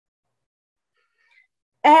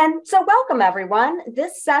And so welcome everyone.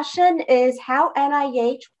 This session is how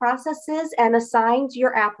NIH processes and assigns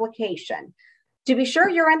your application. To be sure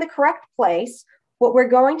you're in the correct place, what we're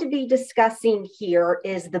going to be discussing here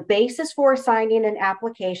is the basis for assigning an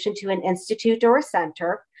application to an institute or a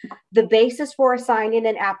center, the basis for assigning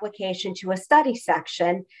an application to a study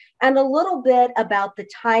section, and a little bit about the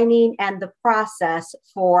timing and the process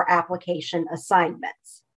for application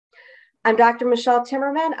assignments. I'm Dr. Michelle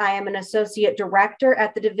Timmerman. I am an Associate Director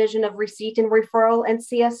at the Division of Receipt and Referral and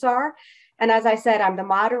CSR. And as I said, I'm the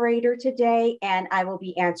moderator today, and I will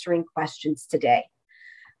be answering questions today.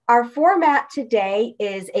 Our format today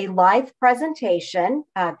is a live presentation.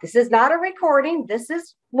 This is not a recording, this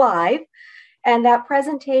is live. And that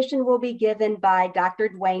presentation will be given by Dr.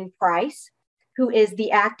 Dwayne Price, who is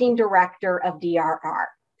the Acting Director of DRR.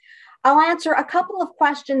 I'll answer a couple of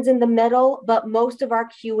questions in the middle, but most of our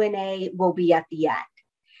Q&A will be at the end.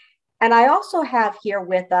 And I also have here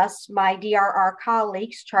with us my DRR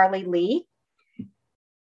colleagues, Charlie Lee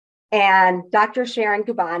and Dr. Sharon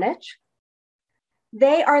Gubanich.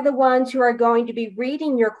 They are the ones who are going to be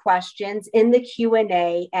reading your questions in the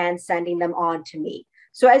Q&A and sending them on to me.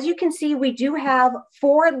 So as you can see, we do have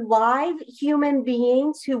 4 live human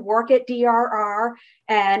beings who work at DRR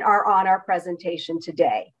and are on our presentation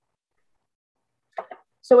today.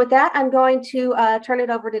 So with that, I'm going to turn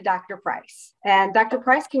it over to Dr. Price. And Dr.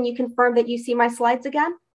 Price, can you confirm that you see my slides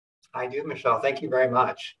again? I do, Michelle. Thank you very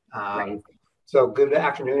much. So good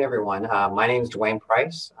afternoon, everyone. My name is Dwayne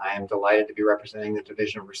Price. I am delighted to be representing the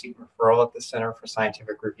Division of Receipt and Referral at the Center for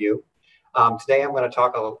Scientific Review. Today, I'm going to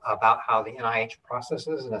talk about how the NIH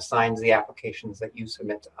processes and assigns the applications that you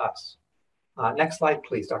submit to us. Next slide,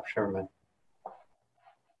 please, Dr. Sherman.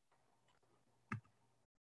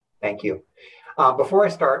 Thank you. Before I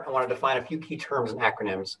start, I want to define a few key terms and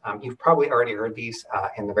acronyms. You've probably already heard these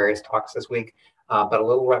in the various talks this week, but a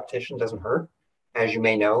little repetition doesn't hurt. As you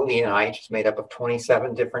may know, the NIH is made up of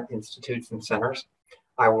 27 different institutes and centers.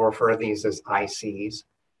 I will refer to these as ICs.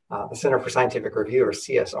 The Center for Scientific Review, or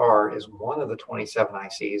CSR, is one of the 27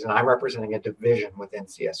 ICs, and I'm representing a division within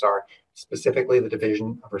CSR, specifically the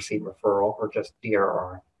Division of Receipt and Referral, or just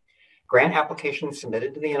DRR. Grant applications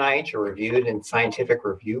submitted to the NIH are reviewed in scientific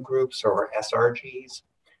review groups, or SRGs.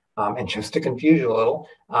 And just to confuse you a little,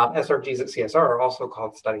 SRGs at CSR are also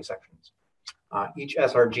called study sections. Each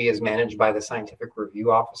SRG is managed by the Scientific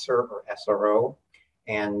Review Officer, or SRO,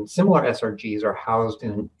 and similar SRGs are housed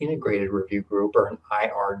in an integrated review group, or an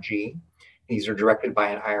IRG. These are directed by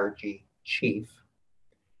an IRG chief.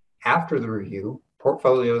 After the review,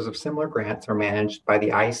 portfolios of similar grants are managed by the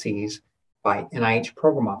ICs by NIH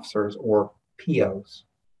program officers, or POs.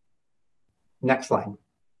 Next slide.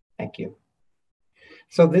 Thank you.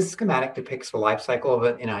 So this schematic depicts the life cycle of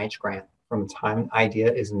an NIH grant from the time an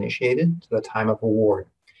idea is initiated to the time of award.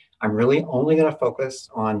 I'm really only going to focus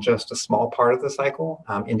on just a small part of the cycle,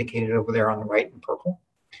 indicated over there on the right in purple.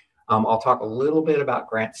 I'll talk a little bit about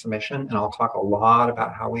grant submission, and I'll talk a lot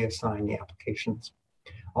about how we assign the applications.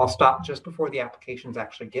 I'll stop just before the applications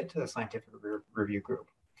actually get to the scientific review group.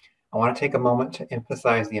 I want to take a moment to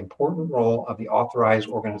emphasize the important role of the Authorized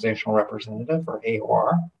Organizational Representative, or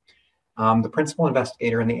AOR. The principal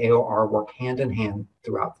investigator and the AOR work hand in hand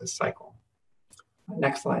throughout this cycle.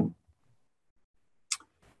 Next slide.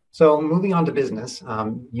 So moving on to business,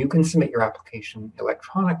 you can submit your application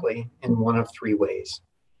electronically in one of 3 ways.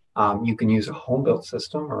 You can use a home-built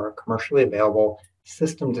system or a commercially available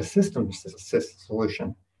system-to-system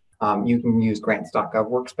solution. You can use grants.gov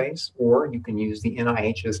workspace, or you can use the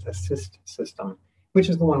NIH's Assist system, which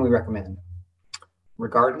is the one we recommend.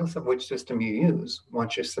 Regardless of which system you use,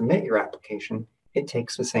 once you submit your application, it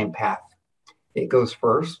takes the same path. It goes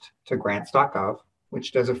first to grants.gov,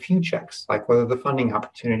 which does a few checks, like whether the funding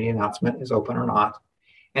opportunity announcement is open or not,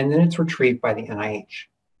 and then it's retrieved by the NIH.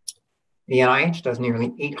 The NIH does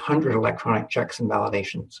nearly 800 electronic checks and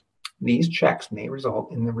validations. These checks may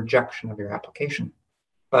result in the rejection of your application.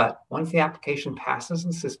 But once the application passes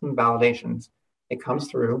the system validations, it comes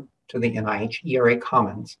through to the NIH ERA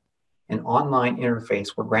Commons, an online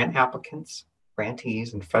interface where grant applicants,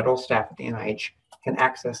 grantees, and federal staff at the NIH can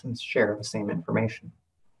access and share the same information.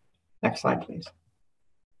 Next slide, please.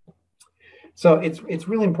 So it's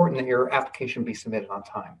really important that your application be submitted on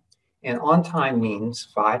time. And on time means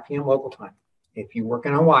 5 p.m. local time. If you work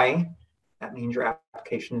in Hawaii, that means your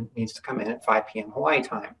application needs to come in at 5 p.m. Hawaii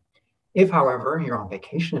time. If, however, you're on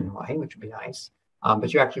vacation in Hawaii, which would be nice,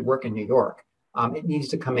 but you actually work in New York, it needs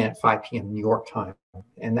to come in at 5 p.m. New York time.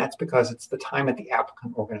 And that's because it's the time at the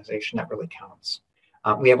applicant organization that really counts.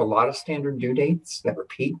 We have a lot of standard due dates that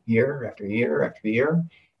repeat year after year after year,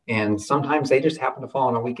 and sometimes they just happen to fall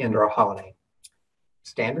on a weekend or a holiday.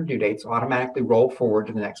 standard due dates automatically roll forward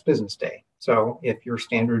to the next business day. So if your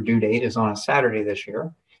standard due date is on a Saturday this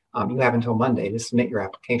year, you have until Monday to submit your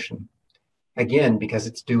application. Again, because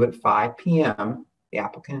it's due at 5 p.m., the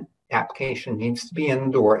application needs to be in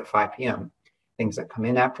the door at 5 p.m. Things that come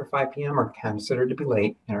in after 5 p.m. are considered to be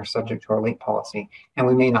late and are subject to our late policy, and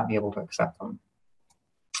we may not be able to accept them.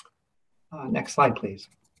 Next slide, please.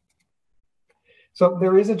 So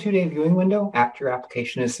there is a 2-day viewing window after your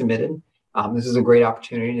application is submitted. This is a great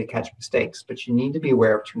opportunity to catch mistakes, but you need to be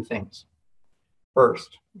aware of 2 things.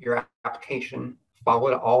 First, your application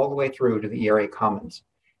followed all the way through to the ERA Commons.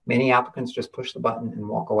 Many applicants just push the button and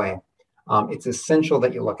walk away. It's essential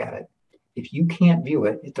that you look at it. If you can't view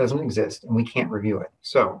it, it doesn't exist and we can't review it.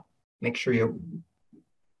 So make sure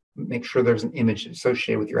there's an image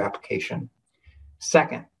associated with your application.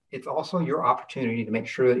 Second, it's also your opportunity to make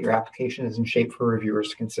sure that your application is in shape for reviewers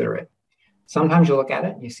to consider it. Sometimes you look at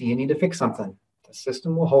it and you see you need to fix something. The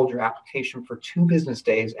system will hold your application for 2 business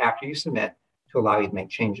days after you submit to allow you to make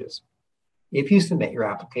changes. If you submit your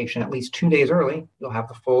application at least 2 days early, you'll have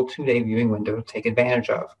the full 2-day viewing window to take advantage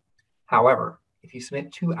of. However, if you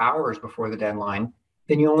submit 2 hours before the deadline,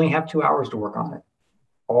 then you only have 2 hours to work on it.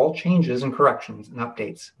 All changes and corrections and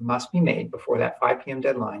updates must be made before that 5 p.m.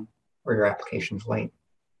 deadline or your application's late.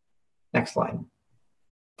 Next slide.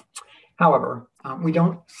 However, we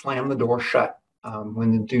don't slam the door shut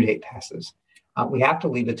when the due date passes. We have to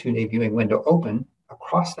leave the 2-day viewing window open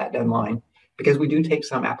across that deadline because we do take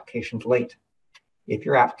some applications late. If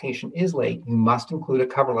your application is late, you must include a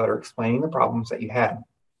cover letter explaining the problems that you had.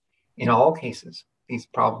 In all cases, these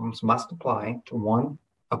problems must apply to one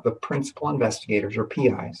of the principal investigators or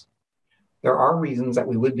PIs. There are reasons that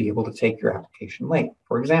we would be able to take your application late.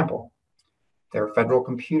 For example, there are federal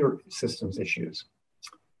computer systems issues.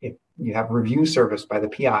 If you have review service by the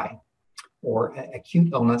PI or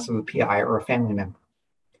acute illness of the PI or a family member.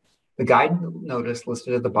 The guidance notice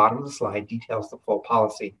listed at the bottom of the slide details the full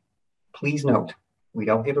policy. Please note, we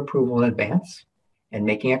don't give approval in advance, and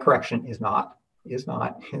making a correction is not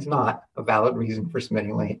a valid reason for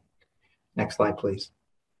submitting late. Next slide, please.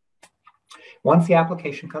 Once the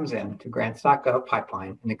application comes in to grants.gov pipeline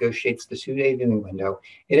and negotiates the 2-day viewing window,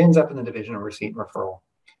 it ends up in the Division of Receipt and Referral.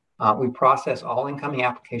 We process all incoming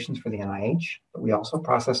applications for the NIH, but we also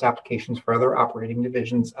process applications for other operating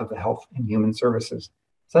divisions of the Health and Human Services,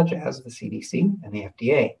 such as the CDC and the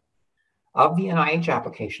FDA. Of the NIH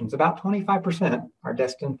applications, about 25% are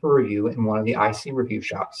destined for review in one of the IC review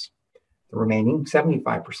shops. The remaining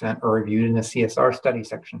 75% are reviewed in a CSR study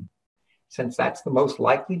section. Since that's the most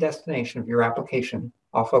likely destination of your application,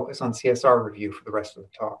 I'll focus on CSR review for the rest of the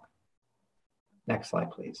talk. Next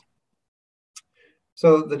slide, please.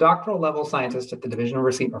 So the doctoral level scientists at the Division of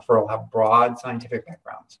Receipt and Referral have broad scientific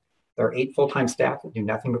backgrounds. There are 8 full-time staff that do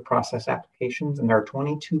nothing but process applications, and there are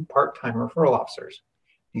 22 part-time referral officers.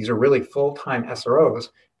 These are really full-time SROs,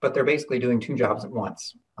 but they're basically doing 2 jobs at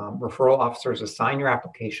once. Referral officers assign your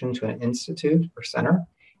application to an institute or center,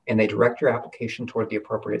 and they direct your application toward the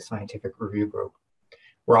appropriate scientific review group.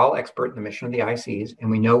 We're all expert in the mission of the ICs, and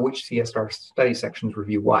we know which CSR study sections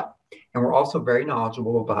review what. And we're also very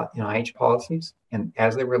knowledgeable about NIH policies and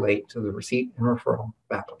as they relate to the receipt and referral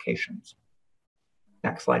of applications.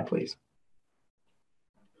 Next slide, please.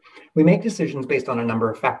 We make decisions based on a number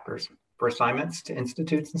of factors. For assignments to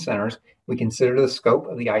institutes and centers, we consider the scope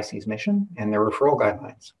of the IC's mission and their referral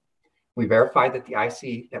guidelines. We verify that the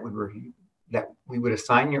IC that we would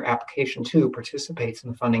assign your application to participates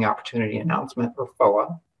in the funding opportunity announcement or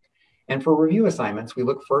FOA. And for review assignments, we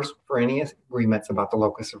look first for any agreements about the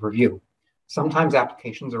locus of review. Sometimes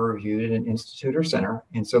applications are reviewed at an institute or center,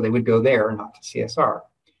 and so they would go there, not to CSR.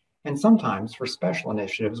 And sometimes for special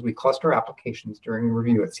initiatives, we cluster applications during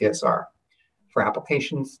review at CSR. For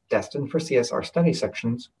applications destined for CSR study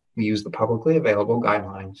sections, we use the publicly available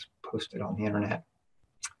guidelines posted on the internet.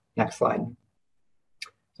 Next slide.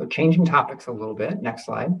 So changing topics a little bit, next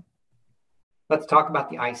slide. Let's talk about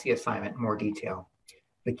the IC assignment in more detail.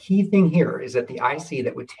 The key thing here is that the IC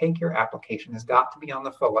that would take your application has got to be on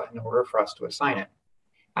the FOA in order for us to assign it.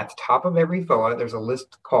 At the top of every FOA, there's a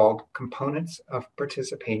list called Components of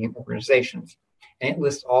Participating Organizations, and it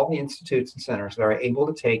lists all the institutes and centers that are able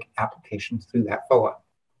to take applications through that FOA.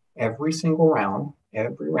 Every round,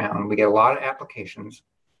 we get a lot of applications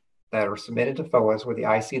that are submitted to FOAs where the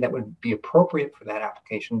IC that would be appropriate for that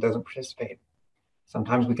application doesn't participate.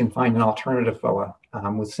 Sometimes we can find an alternative FOA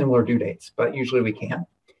with similar due dates, but usually we can't.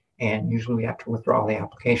 And usually we have to withdraw the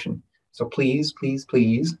application. So please, please,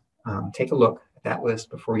 please take a look at that list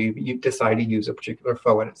before you decide to use a particular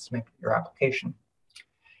FOA to submit your application.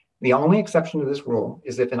 The only exception to this rule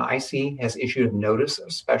is if an IC has issued a notice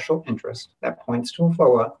of special interest that points to a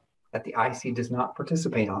FOA that the IC does not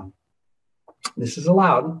participate on. This is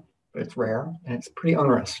allowed, but it's rare and it's pretty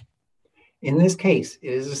onerous. In this case,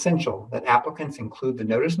 it is essential that applicants include the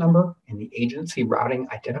notice number in the agency routing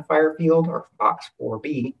identifier field, or box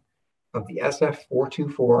 4B, of the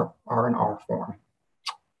SF424 R&R form.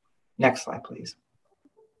 Next slide, please.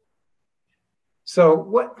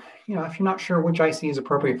 So if you're not sure which IC is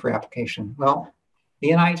appropriate for your application, well, the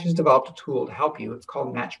NIH has developed a tool to help you. It's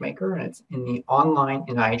called Matchmaker, and it's in the online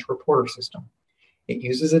NIH reporter system. It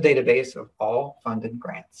uses a database of all funded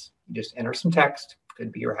grants. You just enter some text,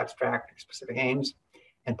 could be your abstract, your specific aims,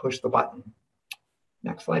 and push the button.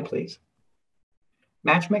 Next slide, please.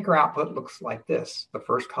 Matchmaker output looks like this. The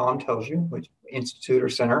first column tells you which institute or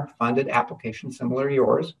center funded application similar to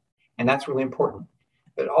yours, and that's really important.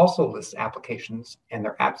 But it also lists applications and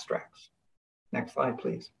their abstracts. Next slide,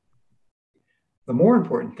 please. The more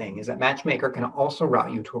important thing is that Matchmaker can also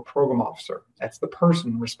route you to a program officer. That's the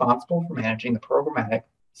person responsible for managing the programmatic,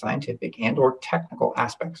 scientific, and/or technical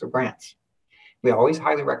aspects of grants. We always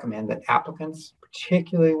highly recommend that applicants,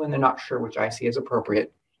 particularly when they're not sure which IC is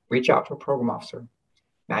appropriate, reach out to a program officer.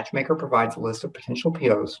 Matchmaker provides a list of potential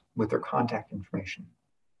POs with their contact information.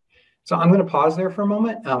 So I'm going to pause there for a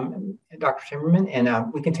moment, Dr. Timmerman,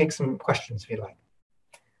 and we can take some questions if you'd like.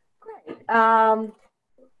 Great.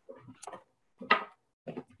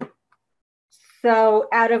 So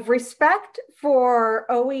out of respect for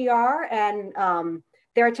OER and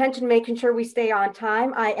their attention, making sure we stay on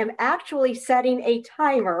time, I am actually setting a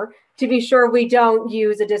timer to be sure we don't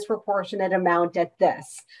use a disproportionate amount at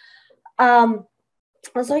this. So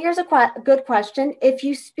here's a good question. If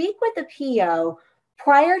you speak with the PO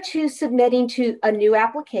prior to submitting to a new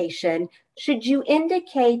application, should you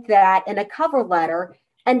indicate that in a cover letter,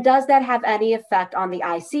 and does that have any effect on the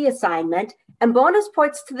IC assignment? And bonus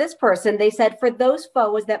points to this person, they said for those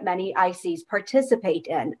FOAs that many ICs participate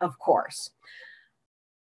in, of course.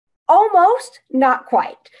 Almost, not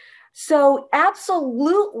quite. So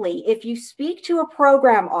absolutely, if you speak to a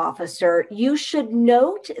program officer, you should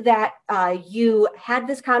note that you had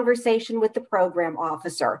this conversation with the program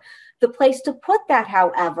officer. The place to put that,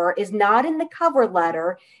 however, is not in the cover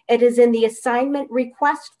letter. It is in the assignment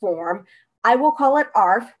request form. I will call it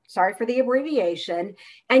ARF, sorry for the abbreviation,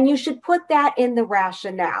 and you should put that in the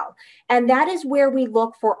rationale. And that is where we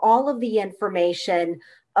look for all of the information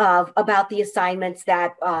about the assignments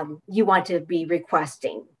that you want to be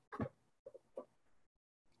requesting.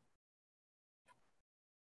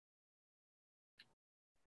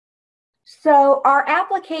 So our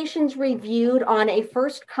applications reviewed on a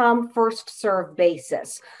first come, first served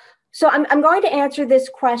basis. So I'm going to answer this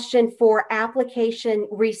question for application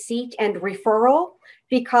receipt and referral,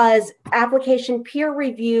 because application peer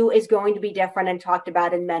review is going to be different and talked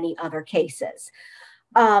about in many other cases.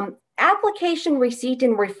 Application receipt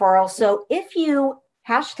and referral. So if you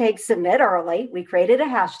hashtag submit early, we created a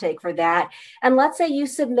hashtag for that. And let's say you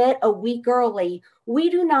submit a week early, we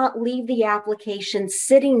do not leave the application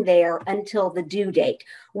sitting there until the due date.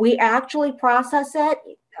 We actually process it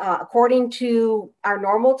according to our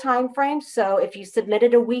normal time frame. So if you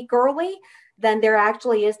submitted a week early, then there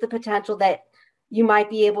actually is the potential that you might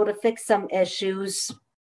be able to fix some issues,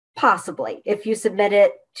 possibly. If you submit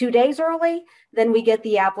it 2 days early, then we get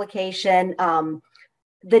the application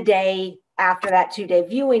the day after that 2-day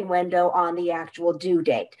viewing window on the actual due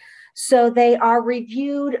date. So they are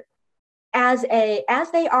reviewed as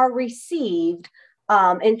they are received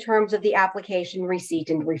in terms of the application receipt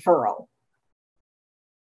and referral.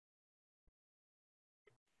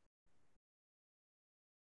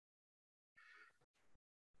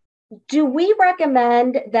 Do we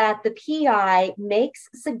recommend that the PI makes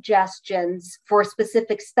suggestions for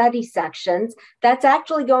specific study sections? That's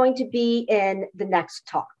actually going to be in the next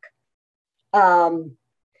talk. Does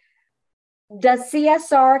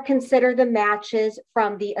CSR consider the matches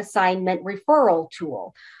from the assignment referral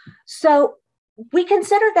tool? So we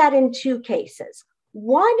consider that in 2 cases.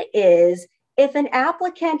 One is if an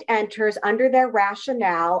applicant enters under their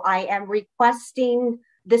rationale, I am requesting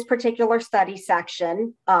this particular study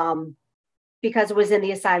section because it was in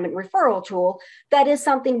the assignment referral tool, that is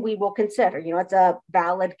something we will consider. You know, it's a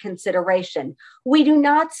valid consideration. We do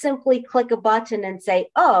not simply click a button and say,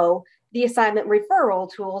 oh, the assignment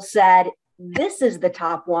referral tool said, this is the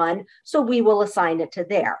top one, so we will assign it to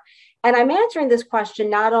there. And I'm answering this question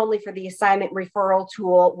not only for the assignment referral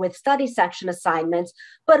tool with study section assignments,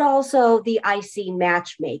 but also the IC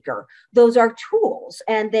Matchmaker. Those are tools,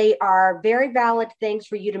 and they are very valid things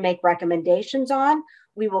for you to make recommendations on.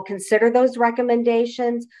 We will consider those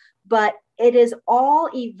recommendations, but it is all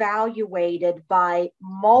evaluated by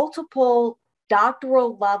multiple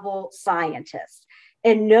doctoral level scientists.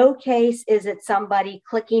 In no case is it somebody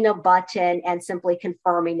clicking a button and simply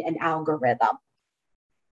confirming an algorithm.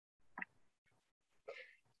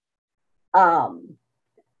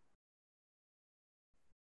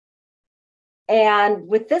 And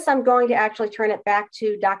with this, I'm going to actually turn it back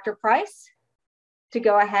to Dr. Price to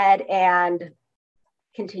go ahead and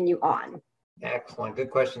continue on. Excellent. Good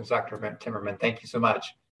questions, Dr. Timmerman. Thank you so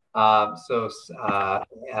much. So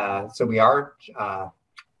we are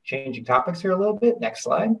changing topics here a little bit. Next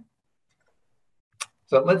slide.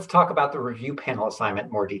 So let's talk about the review panel assignment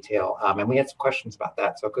in more detail. And we had some questions about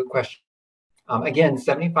that. So good question. Again,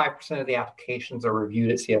 75% of the applications are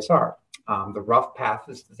reviewed at CSR. The rough path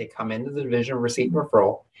is that they come into the Division of Receipt and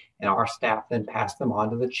Referral, and our staff then pass them on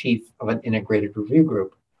to the chief of an integrated review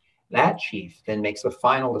group. That chief then makes a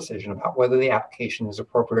final decision about whether the application is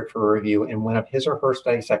appropriate for review in one of his or her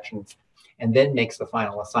study sections, and then makes the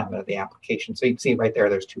final assignment of the application. So you can see right there,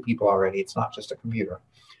 there's 2 people already. It's not just a computer.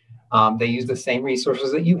 They use the same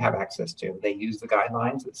resources that you have access to. They use the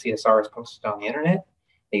guidelines that CSR has posted on the internet.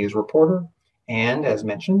 They use Reporter. And as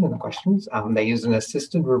mentioned in the questions, they use an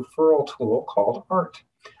assisted referral tool called ART.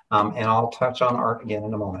 And I'll touch on ART again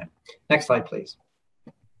in a moment. Next slide, please.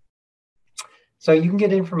 So you can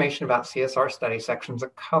get information about CSR study sections a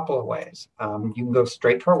couple of ways. You can go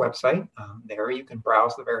straight to our website. There you can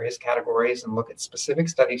browse the various categories and look at specific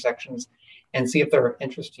study sections and see if they're of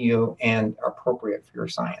interest to you and are appropriate for your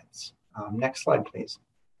science. Next slide, please.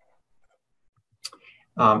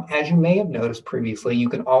 As you may have noticed previously, you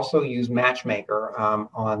can also use Matchmaker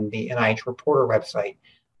on the NIH Reporter website.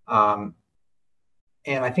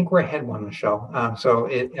 And I think we're ahead one, Michelle.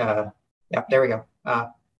 Yeah, there we go.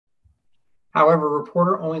 However,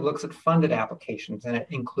 Reporter only looks at funded applications, and it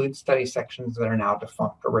includes study sections that are now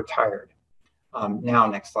defunct or retired. Now,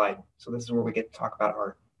 next slide. So this is where we get to talk about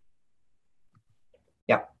ART.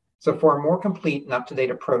 Yeah, so for a more complete and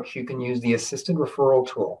up-to-date approach, you can use the assisted referral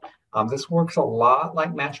tool. This works a lot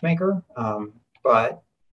like Matchmaker, but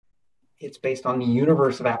it's based on the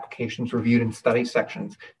universe of applications reviewed in study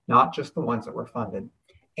sections, not just the ones that were funded.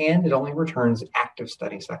 And it only returns active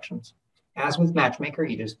study sections. As with Matchmaker,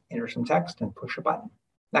 you just enter some text and push a button.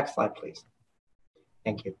 Next slide, please.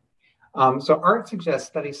 Thank you. So ART suggests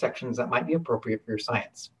study sections that might be appropriate for your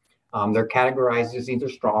science. They're categorized as either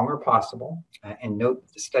strong or possible, and note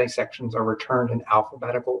that the study sections are returned in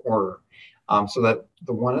alphabetical order, so that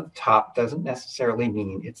the one at the top doesn't necessarily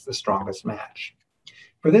mean it's the strongest match.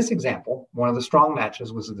 For this example, one of the strong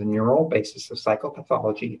matches was the neural basis of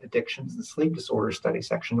psychopathology, addictions, and sleep disorder study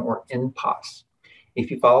section, or NPAS. If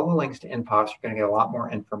you follow the links to NPAS, you're going to get a lot more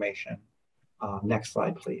information. Next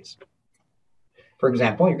slide, please. For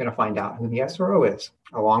example, you're going to find out who the SRO is,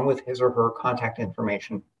 along with his or her contact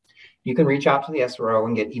information. You can reach out to the SRO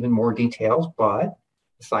and get even more details, but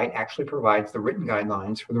the site actually provides the written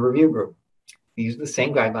guidelines for the review group. These are the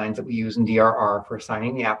same guidelines that we use in DRR for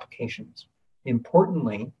assigning the applications.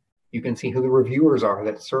 Importantly, you can see who the reviewers are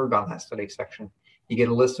that served on that study section. You get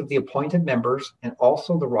a list of the appointed members and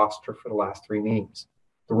also the roster for the last 3 meetings.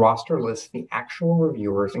 The roster lists the actual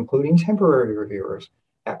reviewers, including temporary reviewers,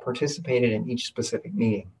 that participated in each specific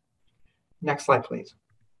meeting. Next slide, please.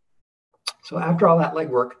 So after all that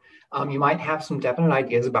legwork, you might have some definite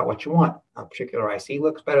ideas about what you want. A particular IC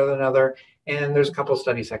looks better than another, and there's a couple of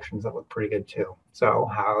study sections that look pretty good too. So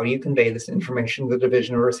how do you convey this information to the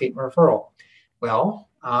Division of Receipt and Referral? Well,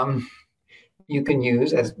 you can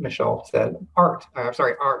use, as Michelle said, ARF,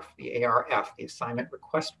 the ARF, the assignment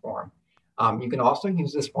request form. You can also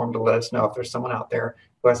use this form to let us know if there's someone out there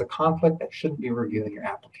who has a conflict that shouldn't be reviewing your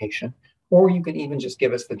application, or you can even just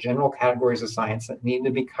give us the general categories of science that need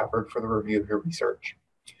to be covered for the review of your research.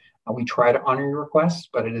 We try to honor your requests,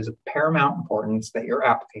 but it is of paramount importance that your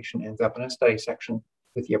application ends up in a study section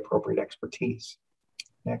with the appropriate expertise.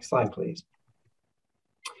 Next slide, please.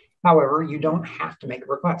 However, you don't have to make a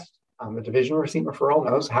request. The Division of Receipt and Referral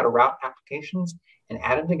knows how to route applications, and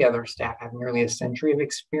added together, staff have nearly a century of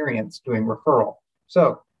experience doing referral.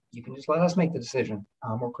 So you can just let us make the decision.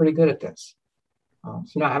 We're pretty good at this.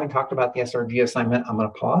 So now, having talked about the SRG assignment, I'm going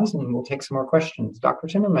to pause and we'll take some more questions. Dr.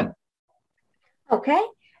 Timmerman. Okay.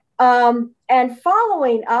 And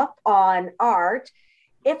following up on ART,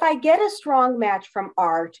 if I get a strong match from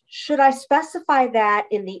ART, should I specify that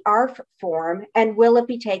in the ARF form, and will it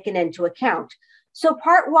be taken into account? So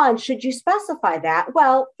part one, should you specify that?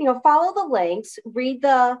 Well, follow the links, read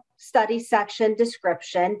the study section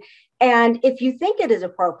description, and if you think it is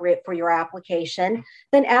appropriate for your application,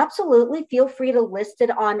 then absolutely feel free to list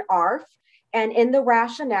it on ARF. and in the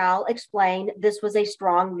rationale explain this was a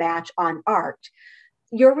strong match on art.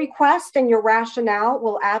 Your request and your rationale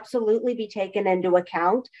will absolutely be taken into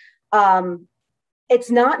account. It's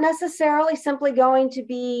not necessarily simply going to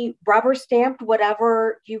be rubber stamped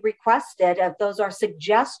whatever you requested. If those are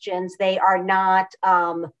suggestions, they are not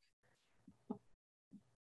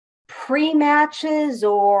pre-matches,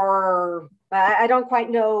 or I don't quite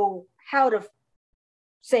know how to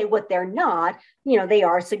say what they're not. You know, they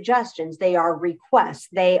are suggestions, they are requests,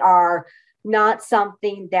 they are not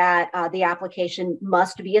something that the application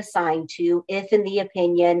must be assigned to if, in the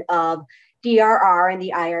opinion of DRR and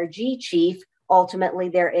the IRG chief, ultimately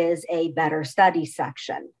there is a better study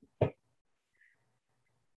section.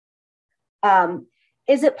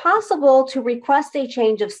 Is it possible to request a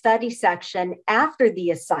change of study section after the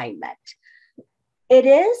assignment? It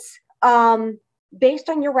is, based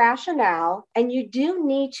on your rationale, and you do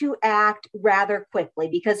need to act rather quickly,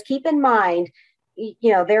 because keep in mind,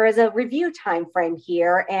 you know, there is a review time frame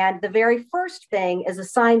here, and the very first thing is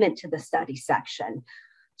assignment to the study section.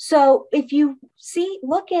 So if you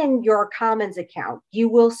look in your Commons account, you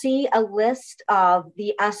will see a list of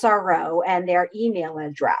the SRO and their email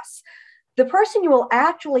address. The person you will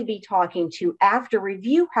actually be talking to after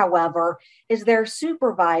review, however, is their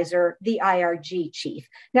supervisor, the IRG chief.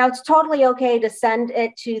 Now, it's totally okay to send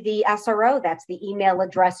it to the SRO. That's the email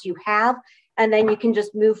address you have. And then you can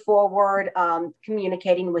just move forward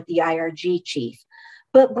communicating with the IRG chief.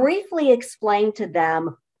 But briefly explain to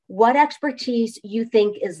them what expertise you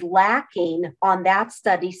think is lacking on that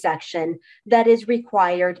study section that is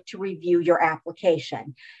required to review your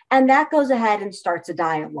application. And that goes ahead and starts a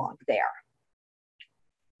dialogue there.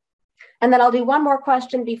 And then I'll do one more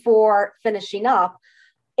question before finishing up.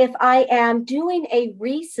 If I am doing a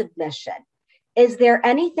resubmission, is there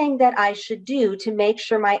anything that I should do to make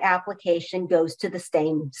sure my application goes to the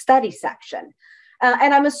same study section?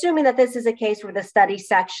 And I'm assuming that this is a case where the study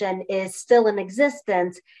section is still in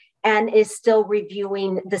existence and is still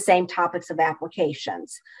reviewing the same topics of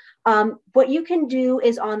applications. What you can do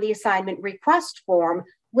is on the assignment request form,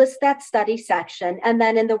 list that study section, and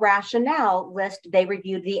then in the rationale list, they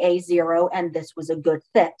reviewed the A0 and this was a good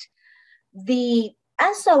fit. The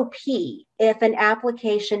SOP, if an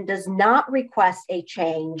application does not request a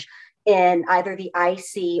change in either the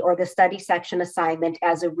IC or the study section assignment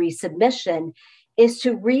as a resubmission, is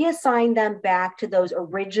to reassign them back to those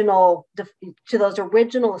original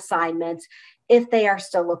assignments if they are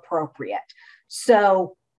still appropriate.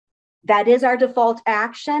 So that is our default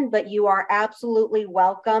action, but you are absolutely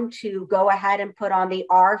welcome to go ahead and put on the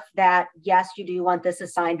ARF that, yes, you do want this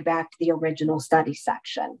assigned back to the original study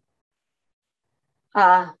section.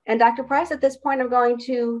 And Dr. Price, at this point, I'm going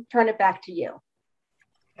to turn it back to you.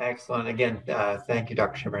 Excellent. Again, thank you,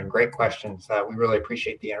 Dr. Shimmerman. Great questions. We really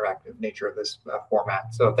appreciate the interactive nature of this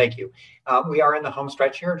format. So thank you. We are in the home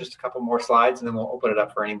stretch here, just a couple more slides, and then we'll open it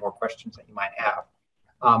up for any more questions that you might have.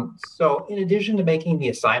 So in addition to making the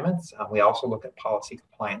assignments, we also look at policy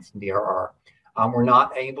compliance and DRR. We're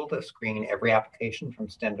not able to screen every application from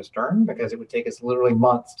stem to stern because it would take us literally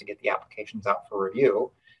months to get the applications out for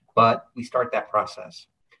review, but we start that process.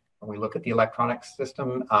 When we look at the electronic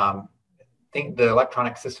system, the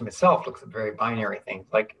electronic system itself looks at very binary things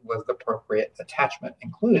like, was the appropriate attachment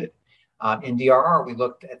included? In DRR, we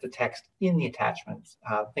looked at the text in the attachments,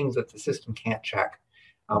 things that the system can't check.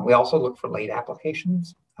 We also look for late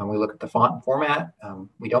applications. We look at the font and format.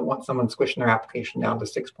 We don't want someone squishing their application down to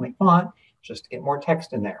 6-point font just to get more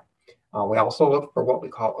text in there. We also look for what we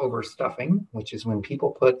call overstuffing, which is when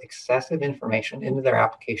people put excessive information into their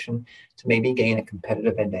application to maybe gain a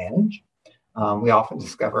competitive advantage. We often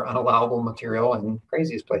discover unallowable material in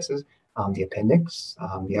craziest places, the appendix,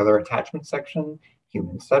 the other attachment section,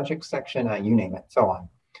 human subject section, you name it, so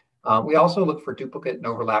on. We also look for duplicate and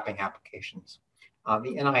overlapping applications.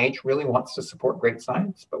 The NIH really wants to support great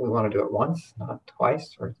science, but we want to do it once, not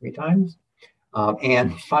twice or 3 times.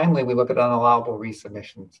 And finally, we look at unallowable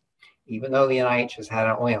resubmissions. Even though the NIH has had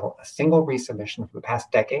only a single resubmission for the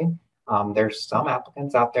past decade, there's some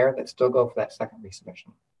applicants out there that still go for that second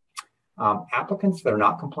resubmission. Applicants that are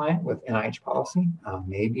not compliant with NIH policy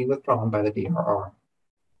may be withdrawn by the DRR.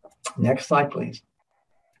 Next slide, please.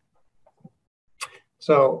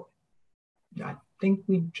 So I think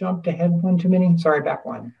we jumped ahead one too many. Sorry, back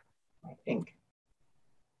one, I think.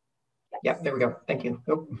 Yep, there we go. Thank you.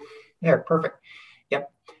 Oh, there, perfect.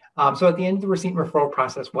 Yep. So at the end of the receipt and referral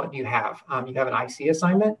process, what do you have? You have an IC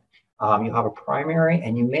assignment. You'll have a primary,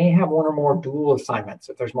 and you may have one or more dual assignments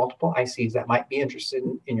if there's multiple ICs that might be interested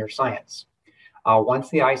in your science. Once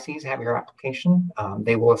the ICs have your application,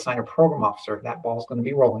 they will assign a program officer. That ball is going to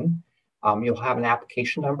be rolling. You'll have an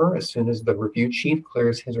application number as soon as the review chief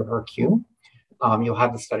clears his or her queue. You'll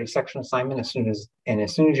have the study section assignment as soon as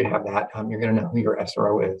you have that, you're going to know who your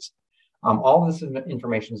SRO is. All this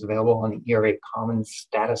information is available on the ERA Commons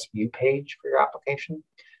status view page for your application.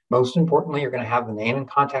 Most importantly, you're going to have the name and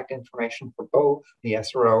contact information for both the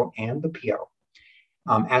SRO and the PO.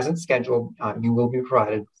 As it's scheduled, you will be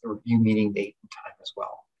provided with the review meeting date and time as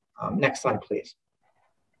well. Next slide, please.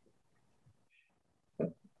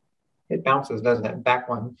 It bounces, doesn't it? Back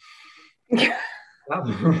one.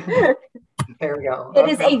 There we go. It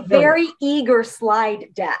is a very eager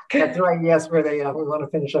slide deck. That's right. Yes, we want to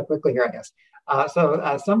finish up quickly here, I guess.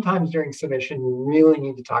 Sometimes during submission, you really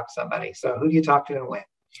need to talk to somebody. So who do you talk to and when?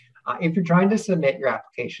 If you're trying to submit your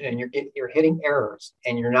application and you're hitting errors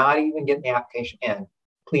and you're not even getting the application in,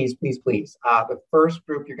 please. The first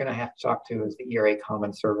group you're going to have to talk to is the ERA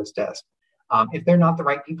Common Service Desk. If they're not the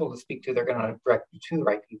right people to speak to, they're going to direct you to the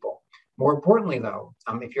right people. More importantly, though,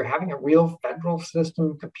 if you're having a real federal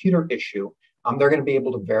system computer issue, they're going to be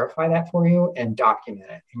able to verify that for you and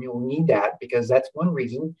document it. And you'll need that because that's one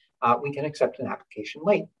reason we can accept an application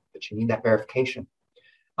late, but you need that verification.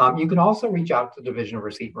 You can also reach out to the Division of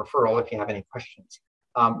Receipt and Referral if you have any questions.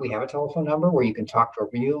 We have a telephone number where you can talk to a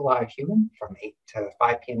real live human from 8 to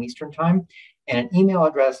 5 p.m. Eastern time, and an email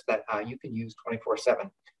address that you can use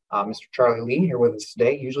 24/7. Mr. Charlie Lee, here with us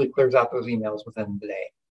today, usually clears out those emails within the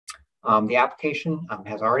day. The application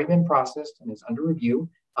has already been processed and is under review.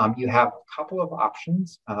 You have a couple of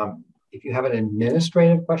options. If you have an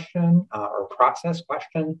administrative question or a process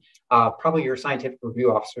question, probably your scientific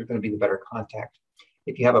review officer is going to be the better contact.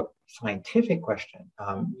 If you have a scientific question,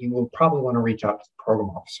 you will probably want to reach out to the program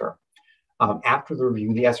officer. After the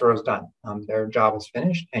review, the SRO is done. Their job is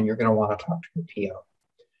finished, and you're going to want to talk to your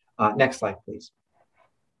PO. Next slide, please.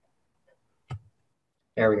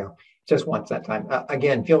 There we go. Just once that time.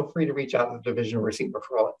 Again, feel free to reach out to the Division of Receipt and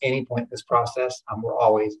Referral at any point in this process. We're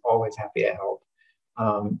always happy to help.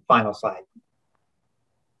 Final slide.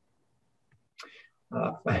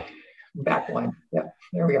 Back one. Yeah,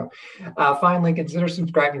 there we go. Finally, consider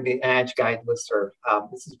subscribing to the NIH Guide listserv.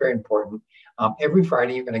 This is very important. Every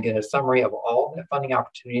Friday, you're going to get a summary of all the funding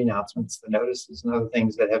opportunity announcements, the notices, and other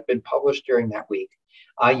things that have been published during that week.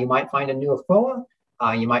 You might find a new AFOA.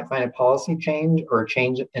 You might find a policy change or a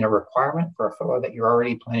change in a requirement for a AFOA that you're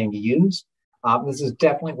already planning to use. This is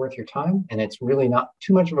definitely worth your time, and it's really not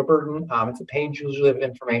too much of a burden. It's a page usually of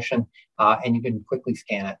information, and you can quickly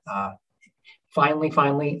scan it.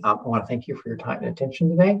 Finally, I want to thank you for your time and attention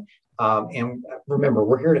today. And remember,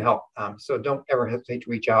 we're here to help. So don't ever hesitate to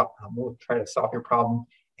reach out. We'll try to solve your problem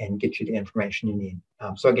and get you the information you need.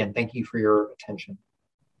 So again, thank you for your attention.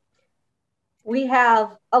 We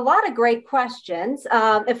have a lot of great questions.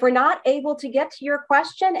 If we're not able to get to your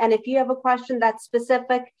question, and if you have a question that's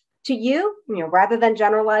specific to you, rather than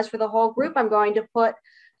generalized for the whole group, I'm going to put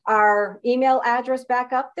our email address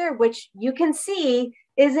back up there, which you can see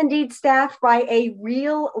is indeed staffed by a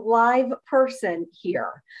real live person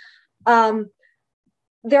here.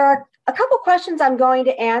 There are a couple questions I'm going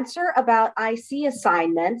to answer about IC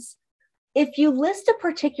assignments. If you list a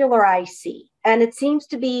particular IC and it seems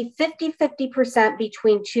to be 50-50%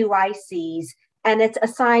 between two ICs and it's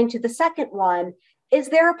assigned to the second one, is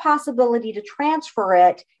there a possibility to transfer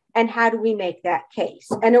it, and how do we make that case?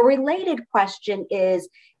 And a related question is,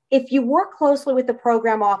 if you work closely with the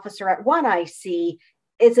program officer at one IC,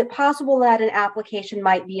 is it possible that an application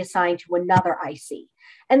might be assigned to another IC?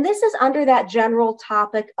 And this is under that general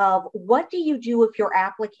topic of what do you do if your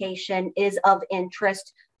application is of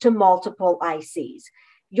interest to multiple ICs?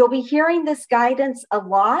 You'll be hearing this guidance a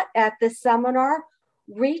lot at this seminar.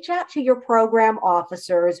 Reach out to your program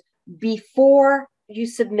officers before you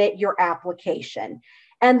submit your application.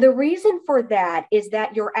 And the reason for that is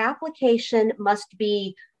that your application must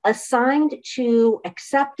be assigned to,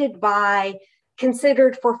 accepted by,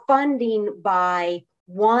 considered for funding by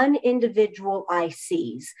one individual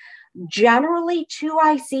ICs. Generally, two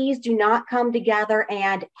ICs do not come together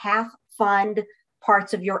and half fund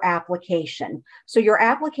parts of your application. So your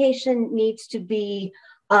application needs to be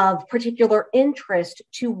of particular interest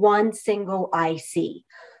to one single IC.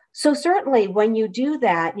 So certainly when you do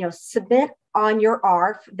that, submit on your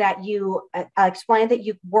ARF that you explain that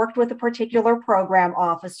you've worked with a particular program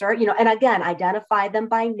officer, and again, identify them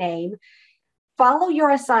by name. Follow your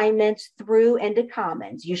assignments through into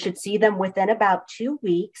Commons. You should see them within about 2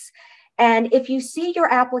 weeks. And if you see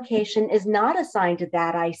your application is not assigned to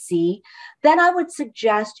that IC, then I would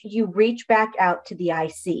suggest you reach back out to the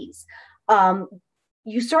ICs.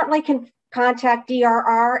 You certainly can contact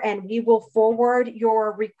DRR and we will forward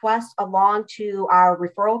your request along to our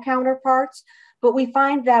referral counterparts. but we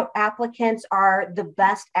find that applicants are the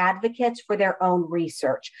best advocates for their own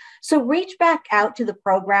research. So reach back out to the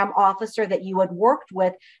program officer that you had worked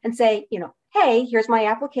with and say, hey, here's my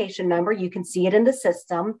application number. You can see it in the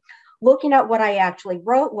system. Looking at what I actually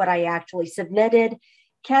wrote, what I actually submitted,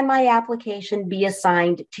 can my application be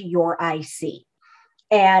assigned to your IC?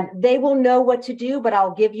 And they will know what to do, but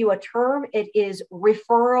I'll give you a term. It is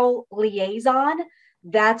referral liaison.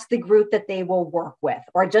 That's the group that they will work with,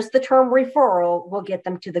 or just the term referral will get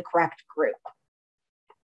them to the correct group.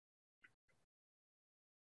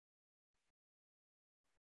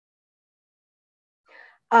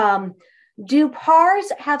 Do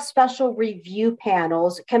PARs have special review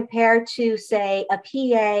panels compared to, say, a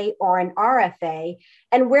PA or an RFA?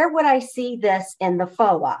 And where would I see this in the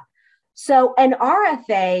FOA? So an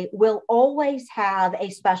RFA will always have a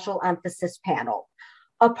special emphasis panel.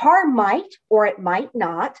 A PAR might, or it might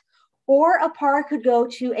not, or a PAR could go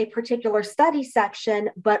to a particular study section,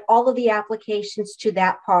 but all of the applications to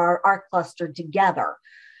that PAR are clustered together.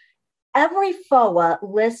 Every FOA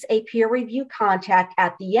lists a peer review contact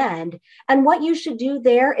at the end. And what you should do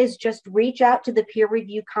there is just reach out to the peer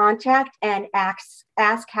review contact and ask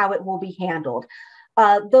how it will be handled.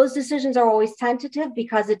 Those decisions are always tentative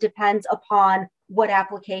because it depends upon what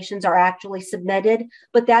applications are actually submitted,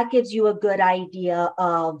 but that gives you a good idea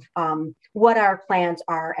of what our plans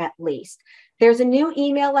are at least. There's a new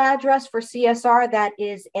email address for CSR that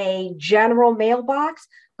is a general mailbox,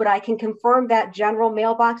 but I can confirm that general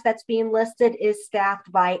mailbox that's being listed is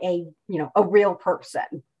staffed by a real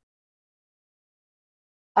person.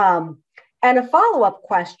 And a follow-up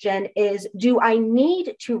question is, do I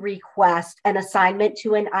need to request an assignment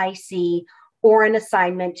to an IC or an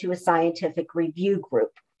assignment to a scientific review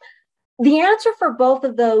group? The answer for both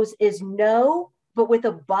of those is no, but with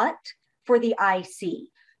a but for the IC.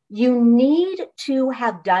 You need to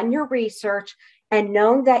have done your research and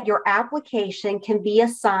known that your application can be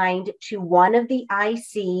assigned to one of the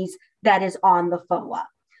ICs that is on the FOA.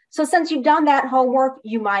 So since you've done that homework,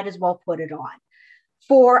 you might as well put it on.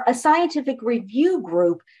 For a scientific review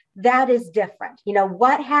group, that is different.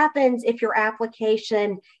 What happens if your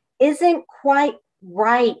application isn't quite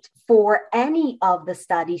right for any of the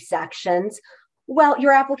study sections? Well,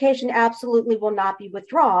 your application absolutely will not be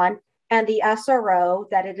withdrawn, and the SRO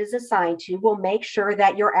that it is assigned to will make sure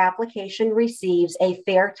that your application receives a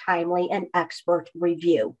fair, timely, and expert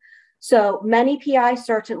review. So many PIs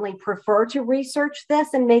certainly prefer to research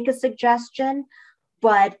this and make a suggestion,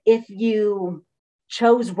 but if you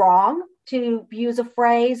chose wrong, to use a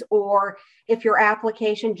phrase, or if your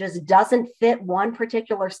application just doesn't fit one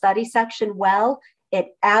particular study section well,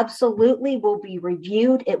 it absolutely will be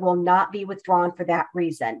reviewed. It will not be withdrawn for that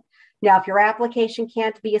reason. Now, if your application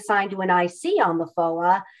can't be assigned to an IC on the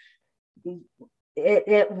FOA,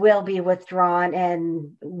 it will be withdrawn,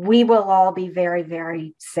 and we will all be very,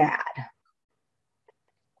 very sad.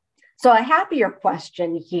 So a happier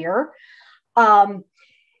question here.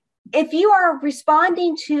 If you are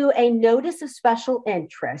responding to a notice of special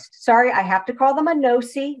interest, sorry, I have to call them a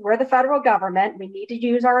NOSI. We're the federal government. We need to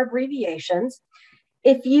use our abbreviations.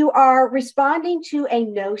 If you are responding to a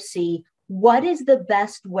NOSI, what is the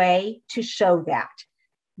best way to show that?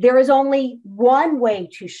 There is only one way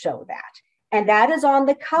to show that, and that is on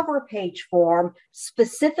the cover page form,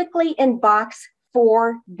 specifically in box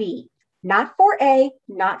 4B, not 4A,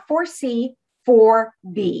 not 4C,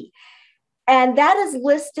 4B. And that is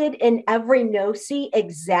listed in every NOSI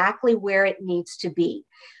exactly where it needs to be.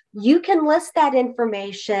 You can list that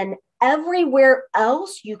information everywhere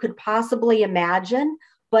else you could possibly imagine,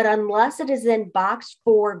 but unless it is in box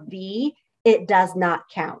 4B, it does not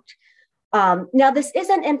count. Now, this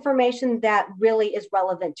isn't information that really is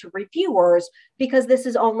relevant to reviewers because this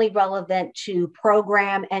is only relevant to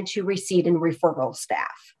program and to receipt and referral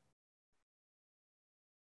staff.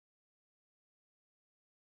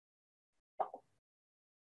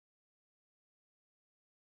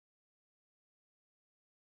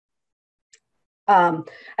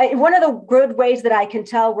 One of the good ways that I can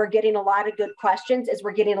tell we're getting a lot of good questions is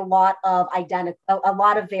we're getting a lot of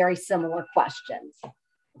very similar questions.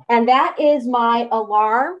 And that is my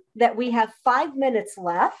alarm that we have 5 minutes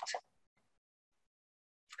left.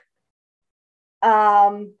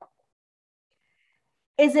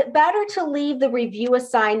 Is it better to leave the review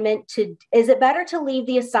assignment to, is it better to leave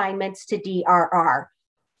the assignments to DRR?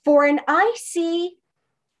 For an IC,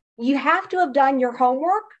 you have to have done your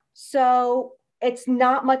homework. So it's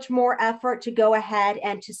not much more effort to go ahead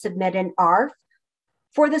and to submit an ARF.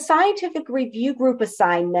 For the scientific review group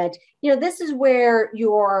assignment, this is where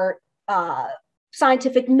your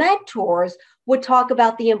scientific mentors would talk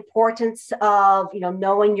about the importance of,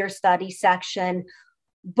 knowing your study section,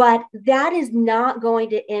 but that is not going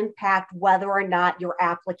to impact whether or not your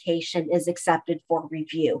application is accepted for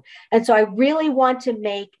review. And so I really want to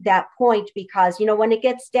make that point because, when it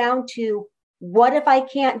gets down to what if I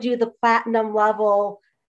can't do the platinum level,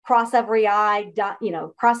 cross every I,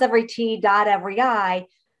 cross every T, dot every I,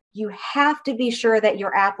 you have to be sure that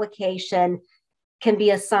your application can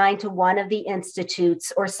be assigned to one of the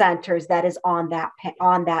institutes or centers that is on that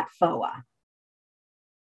FOA.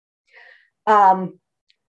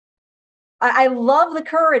 I love the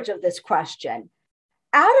courage of this question.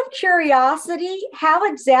 Out of curiosity,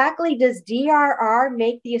 how exactly does DRR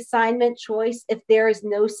make the assignment choice if there is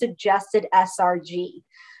no suggested SRG?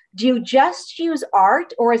 Do you just use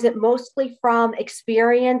art, or is it mostly from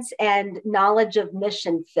experience and knowledge of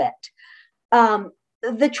mission fit?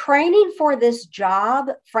 The training for this job,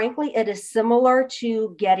 frankly, it is similar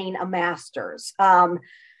to getting a master's.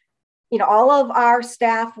 All of our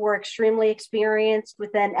staff were extremely experienced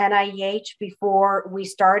within NIH before we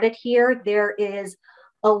started here. There is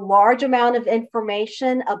a large amount of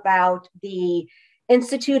information about the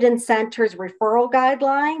Institute and Center's referral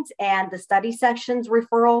guidelines and the study section's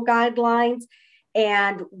referral guidelines.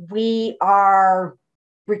 And we are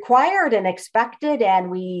required and expected, and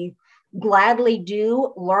we gladly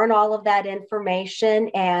do learn all of that information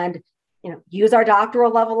and use our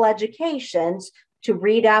doctoral level educations to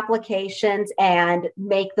read applications and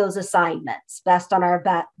make those assignments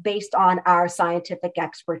based on our scientific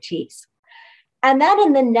expertise. And then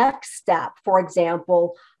in the next step, for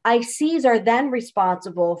example, ICs are then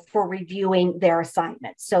responsible for reviewing their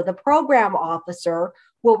assignments. So the program officer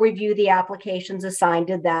will review the applications assigned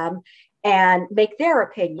to them and make their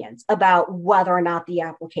opinions about whether or not the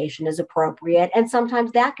application is appropriate. And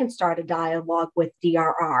sometimes that can start a dialogue with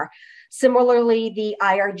DRR. Similarly, the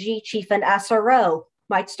IRG chief and SRO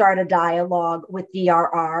might start a dialogue with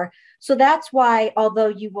DRR. So that's why, although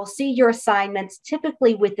you will see your assignments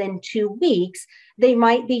typically within 2 weeks, they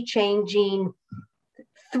might be changing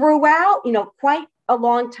throughout, quite a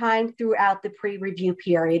long time throughout the pre-review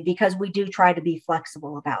period, because we do try to be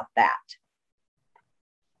flexible about that.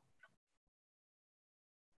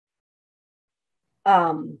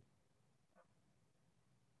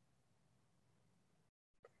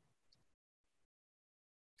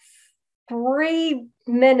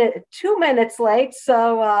 Two minutes late.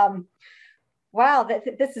 So, wow,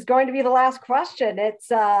 this is going to be the last question. It's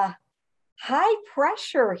high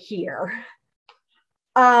pressure here.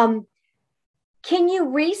 Can you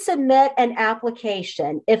resubmit an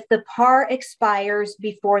application if the PAR expires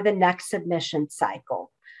before the next submission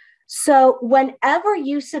cycle? So whenever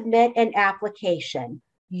you submit an application,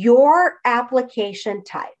 your application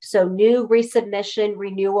type, so new, resubmission,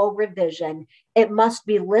 renewal, revision, it must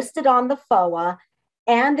be listed on the FOA,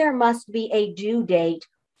 and there must be a due date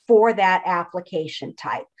for that application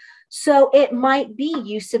type. So it might be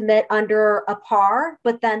you submit under a PAR,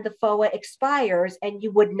 but then the FOA expires and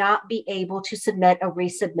you would not be able to submit a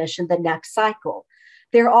resubmission the next cycle.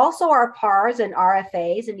 There also are PARs and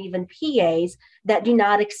RFAs and even PAs that do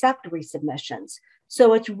not accept resubmissions.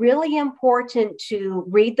 So it's really important to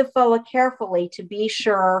read the FOA carefully to be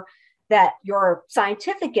sure that your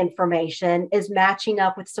scientific information is matching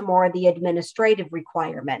up with some more of the administrative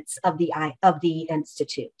requirements of the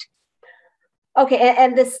Institute. Okay,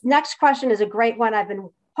 and this next question is a great one. I've been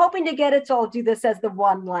hoping to get it, so I'll do this as the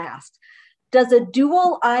one last. Does a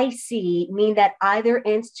dual IC mean that either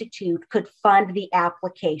institute could fund the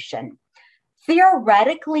application?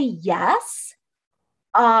 Theoretically, yes.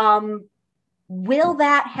 Will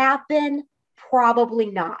that happen? Probably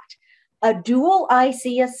not. A dual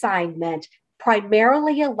IC assignment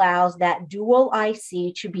primarily allows that dual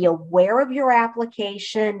IC to be aware of your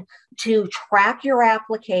application, to track your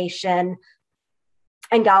application,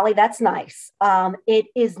 and golly, that's nice. It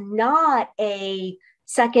is not a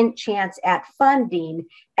second chance at funding,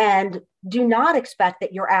 and do not expect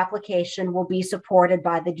that your application will be supported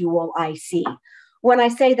by the dual IC. When I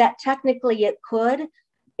say that technically it could,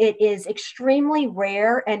 it is extremely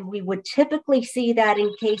rare, and we would typically see that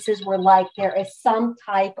in cases where there is some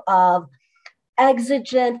type of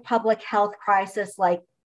exigent public health crisis, like,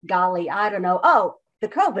 golly, I don't know, the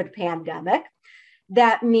COVID pandemic.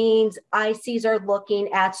 That means ICs are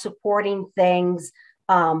looking at supporting things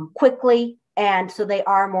quickly, and so they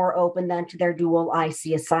are more open then to their dual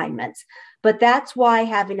IC assignments. But that's why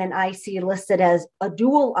having an IC listed as a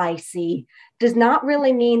dual IC does not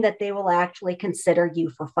really mean that they will actually consider you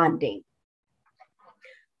for funding.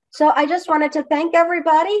 So I just wanted to thank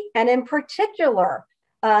everybody, and in particular,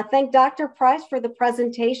 thank Dr. Price for the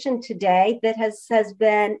presentation today. That has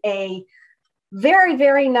been a Very,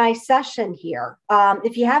 very nice session here.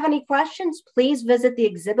 If you have any questions, please visit the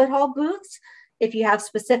exhibit hall booths. If you have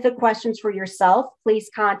specific questions for yourself, please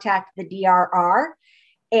contact the DRR.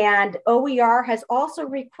 And OER has also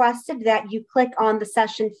requested that you click on the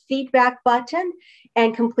session feedback button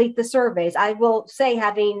and complete the surveys. I will say,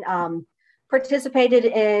 having participated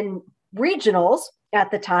in regionals at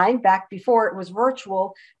the time, back before it was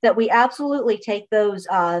virtual, that we absolutely take those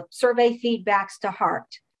survey feedbacks to heart.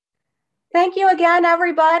 Thank you again,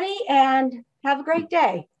 everybody, and have a great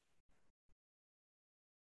day.